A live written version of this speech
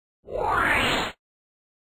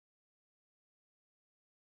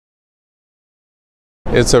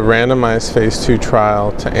It's a randomized phase 2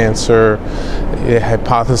 trial to answer a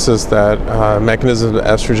hypothesis that mechanisms of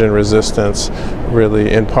estrogen resistance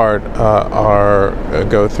really in part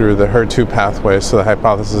go through the HER2 pathway. So the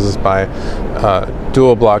hypothesis is by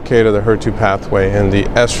dual blockade of the HER2 pathway in the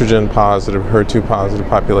estrogen positive, HER2 positive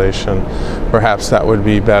population, perhaps that would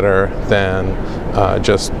be better than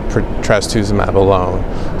just trastuzumab alone.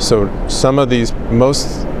 So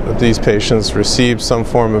most of these patients receive some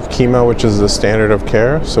form of chemo, which is the standard of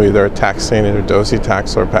care, so either a taxane, either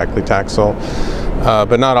docetaxel or paclitaxel,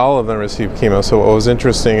 but not all of them receive chemo. So what was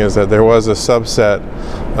interesting is that there was a subset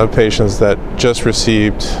of patients that just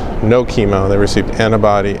received no chemo. They received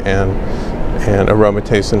antibody and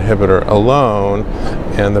aromatase inhibitor alone,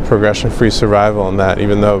 and the progression-free survival in that,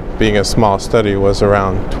 even though being a small study, was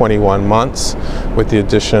around 21 months with the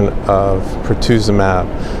addition of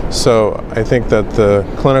Pertuzumab. So I think that the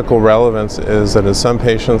clinical relevance is that in some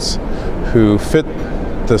patients who fit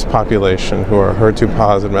this population, who are HER2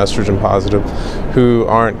 positive, estrogen positive, who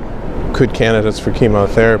aren't good candidates for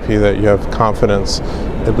chemotherapy, that you have confidence,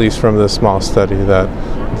 at least from this small study,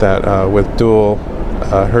 that with dual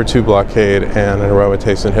HER2 blockade and an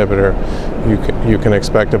aromatase inhibitor, you can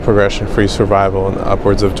expect a progression-free survival in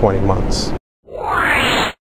upwards of 20 months.